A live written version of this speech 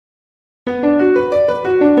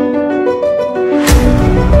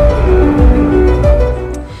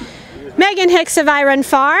Mix of I Run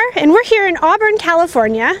Far, and we're here in Auburn,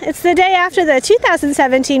 California. It's the day after the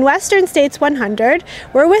 2017 Western States 100.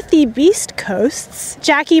 We're with the Beast Coast's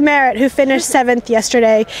Jackie Merritt, who finished 7th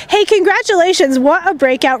yesterday. Hey, congratulations. What a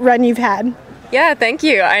breakout run you've had. Yeah, thank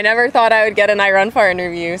you. I never thought I would get an I Run Far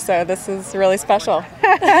interview, so this is really special.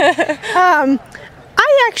 I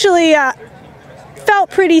actually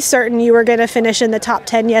felt pretty certain you were going to finish in the top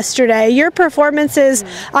 10 yesterday. Your performances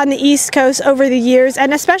on the East Coast over the years,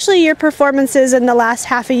 and especially your performances in the last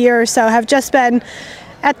half a year or so, have just been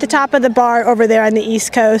at the top of the bar over there on the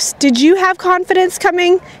East Coast. Did you have confidence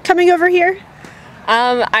coming over here?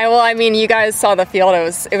 I mean, you guys saw the field.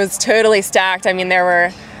 It was totally stacked. I mean, there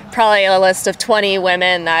were probably a list of 20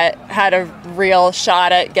 women that had a real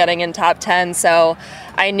shot at getting in top 10. So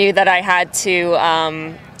I knew that I had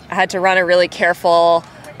to run a really careful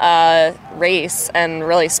race and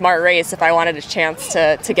really smart race if I wanted a chance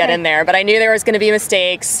to get in there. But I knew there was going to be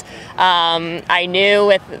mistakes. I knew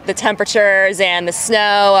with the temperatures and the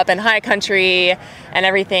snow up in high country and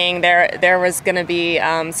everything, there was going to be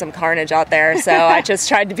some carnage out there. So I just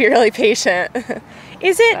tried to be really patient.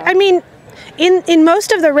 Is it, I mean, in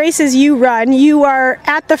most of the races you run, you are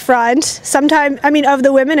at the front, sometimes, I mean, of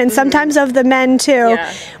the women and sometimes of the men too.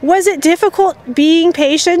 Yeah. Was it difficult being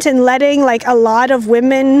patient and letting like a lot of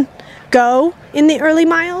women go in the early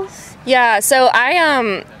miles? Yeah, so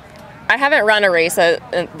I haven't run a race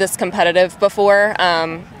this competitive before.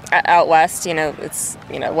 Out west, it's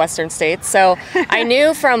Western States. So I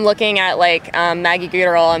knew from looking at like Maggie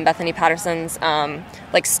Guterl and Bethany Patterson's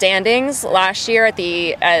like standings last year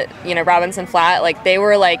at Robinson Flat, like they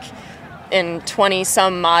were like in 20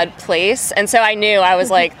 some odd place, and so I knew I was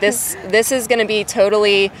like this is going to be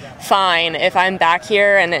totally fine if I'm back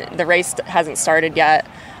here and the race hasn't started yet.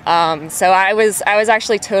 So I was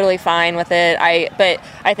actually totally fine with it. But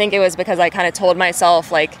I think it was because I kind of told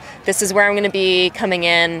myself like this is where I'm going to be coming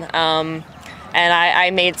in, and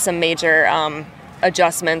I made some major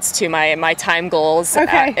adjustments to my time goals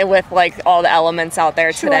with like all the elements out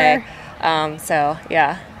there today. So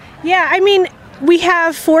yeah. Yeah, I mean, we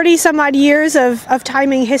have 40 some odd years of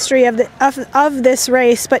timing history of this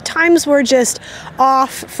race, but times were just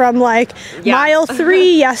off from like mile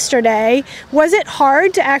 3 yesterday. Was it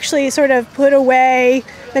hard to actually sort of put away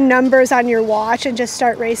the numbers on your watch and just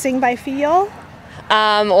start racing by feel?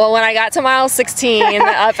 Well, when I got to mile 16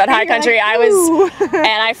 up at high country, like,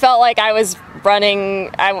 and I felt like I was running,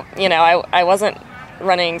 I wasn't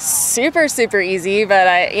running super, super easy, but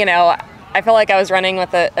I felt like I was running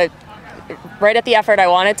with a right at the effort I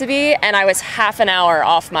wanted to be, and I was half an hour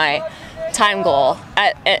off my time goal,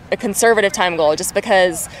 at a conservative time goal, just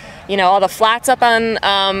because all the flats up on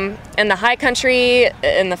in the high country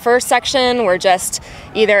in the first section were just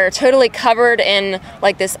either totally covered in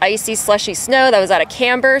like this icy slushy snow that was out of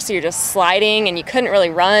camber, so you're just sliding and you couldn't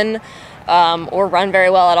really run or run very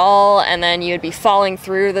well at all, and then you'd be falling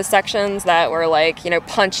through the sections that were like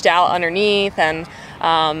punched out underneath, and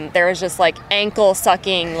there was just like ankle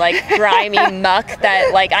sucking, like grimy muck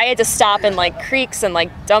that like I had to stop in like creeks and like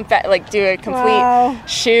dump it, like do a complete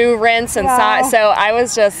shoe rinse and so I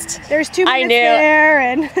was just, there's 2 minutes there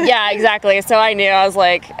and yeah, exactly. So I knew, I was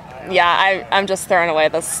like, yeah, I'm just throwing away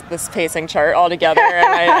this pacing chart altogether,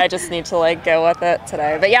 and I just need to like go with it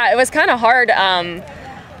today. But yeah, it was kind of hard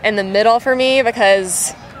in the middle for me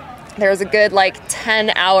because there was a good like 9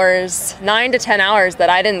 to 10 hours that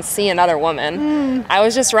I didn't see another woman. I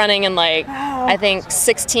was just running in like I think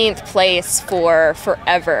 16th place for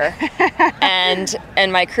forever. and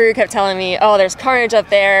my crew kept telling me, oh, there's carnage up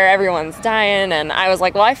there, everyone's dying, and I was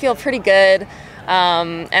like, well, I feel pretty good.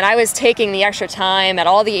 And I was taking the extra time at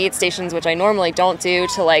all the aid stations, which I normally don't do,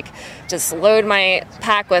 to like just load my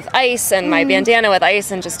pack with ice and my bandana with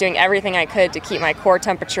ice, and just doing everything I could to keep my core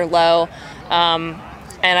temperature low.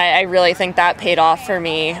 And I really think that paid off for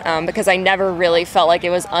me, because I never really felt like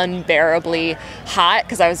it was unbearably hot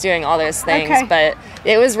because I was doing all those things. But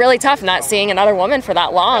it was really tough not seeing another woman for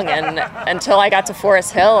that long. And until I got to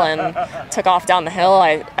Forest Hill and took off down the hill,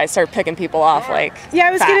 I started picking people off like Yeah,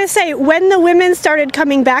 I was going to say, when the women started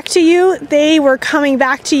coming back to you, they were coming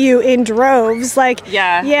back to you in droves. Like, you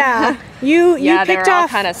they picked were all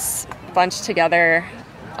off kind of bunched together,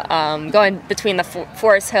 going between the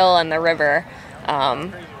Forest Hill and the river.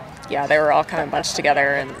 They were all kind of bunched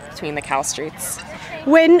together in between the cow streets.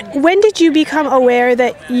 When did you become aware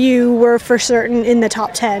that you were for certain in the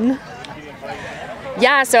top 10?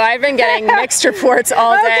 Yeah, so I've been getting mixed reports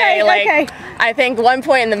all day. I think one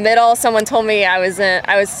point in the middle, someone told me I was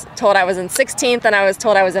told I was in 16th, and I was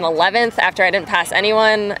told I was in 11th after I didn't pass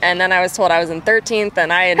anyone, and then I was told I was in 13th,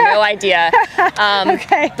 and I had no idea.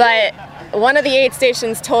 But one of the aid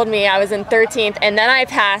stations told me I was in 13th, and then I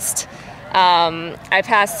passed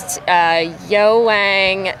Yo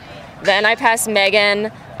Wang, then I passed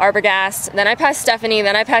Megan Arbogast, then I passed Stephanie,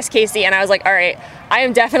 then I passed Casey, and I was like, all right, I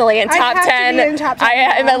am definitely in top 10. I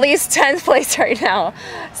am at least 10th place right now.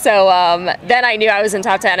 So then I knew I was in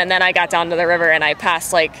top 10, and then I got down to the river and I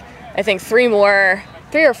passed like, I think 3 or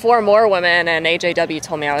 4 more women, and AJW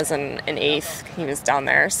told me I was in 8th. He was down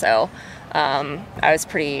there, so I was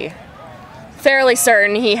fairly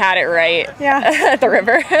certain he had it right at the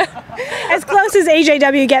river. As close as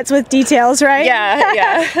AJW gets with details, right?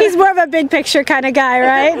 Yeah. He's more of a big picture kind of guy,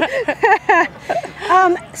 right?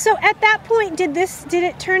 So at that point, did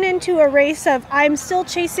it turn into a race of I'm still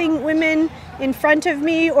chasing women in front of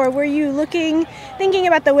me, or were you thinking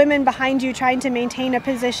about the women behind you, trying to maintain a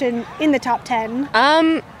position in the top 10?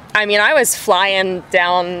 I mean, I was flying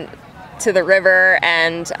down to the river,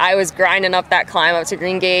 and I was grinding up that climb up to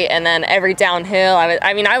Green Gate, and then every downhill,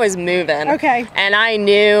 I was moving. Okay. And I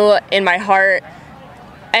knew in my heart,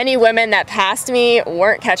 any women that passed me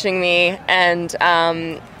weren't catching me, and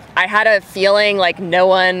I had a feeling like no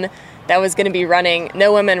women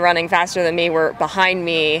running faster than me were behind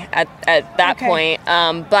me at that point.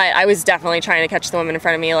 But I was definitely trying to catch the women in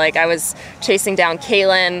front of me. Like, I was chasing down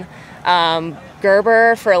Caitlin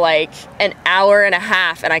Gerber for like an hour and a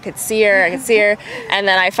half, and I could see her, and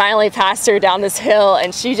then I finally passed her down this hill,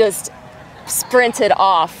 and she just sprinted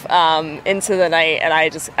off into the night, and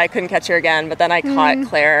I couldn't catch her again. But then I caught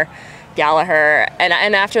Claire Gallagher,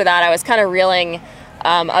 and after that I was kind of reeling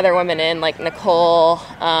other women in, like Nicole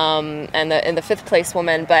and the 5th place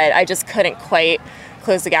woman, but I just couldn't quite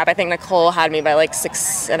close the gap. I think Nicole had me by like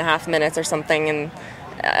 6.5 minutes or something in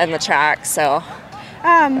the track. So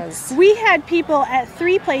we had people at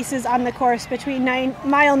 3 places on the course between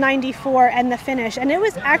mile 94 and the finish, and it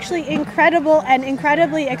was actually incredible and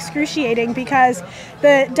incredibly excruciating, because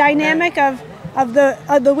the dynamic of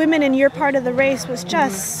the women in your part of the race was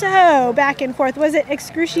just so back and forth. Was it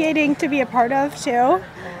excruciating to be a part of too?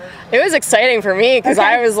 It was exciting for me, because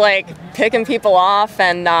I was like picking people off,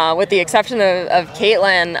 and with the exception of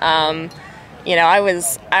Caitlin, I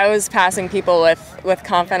was passing people with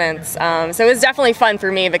confidence. So it was definitely fun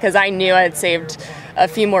for me, because I knew I had saved a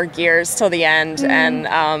few more gears till the end,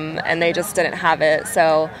 and they just didn't have it.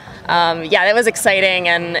 So it was exciting,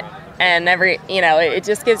 and it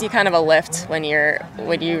just gives you kind of a lift when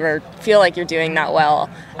you feel like you're doing that well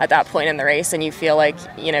at that point in the race, and you feel like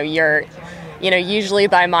you're usually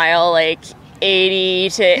by mile like 80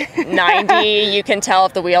 to 90 you can tell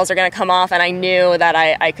if the wheels are going to come off, and I knew that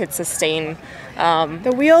I could sustain.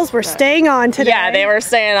 The wheels were staying on today. Yeah, they were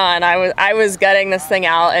staying on. I was gutting this thing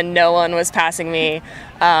out, and no one was passing me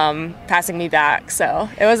back. So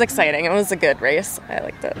it was exciting. It was a good race. I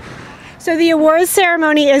liked it. So the awards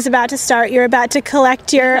ceremony is about to start. You're about to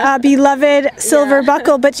collect your beloved silver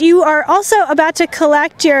buckle, but you are also about to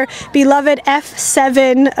collect your beloved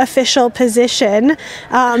F7 official position.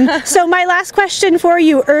 So my last question for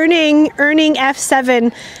you, earning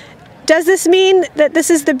F7, does this mean that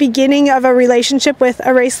this is the beginning of a relationship with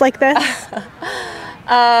a race like this?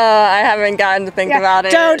 I haven't gotten to think about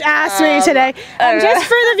it. Don't ask me today. Just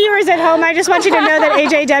for the viewers at home, I just want you to know that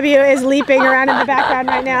AJW is leaping around in the background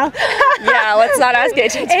right now. Yeah, let's not ask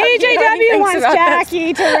AJW. AJW wants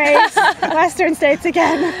Jackie to race Western States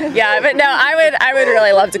again. Yeah, but no, I would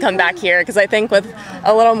really love to come back here, because I think with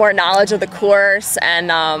a little more knowledge of the course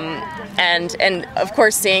and of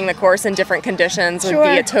course seeing the course in different conditions would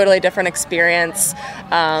be a totally different experience.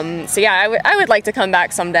 So yeah, I would like to come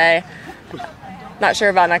back someday. Not sure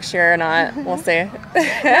about next year or not. We'll see.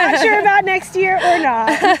 Not sure about next year or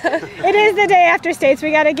not. It is the day after States.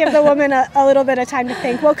 We got to give the woman a little bit of time to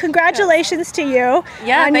think. Well, congratulations to you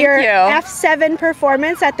on your F7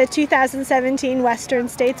 performance at the 2017 Western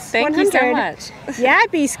States 100. Thank you so much. Yeah,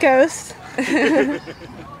 Beast Coast.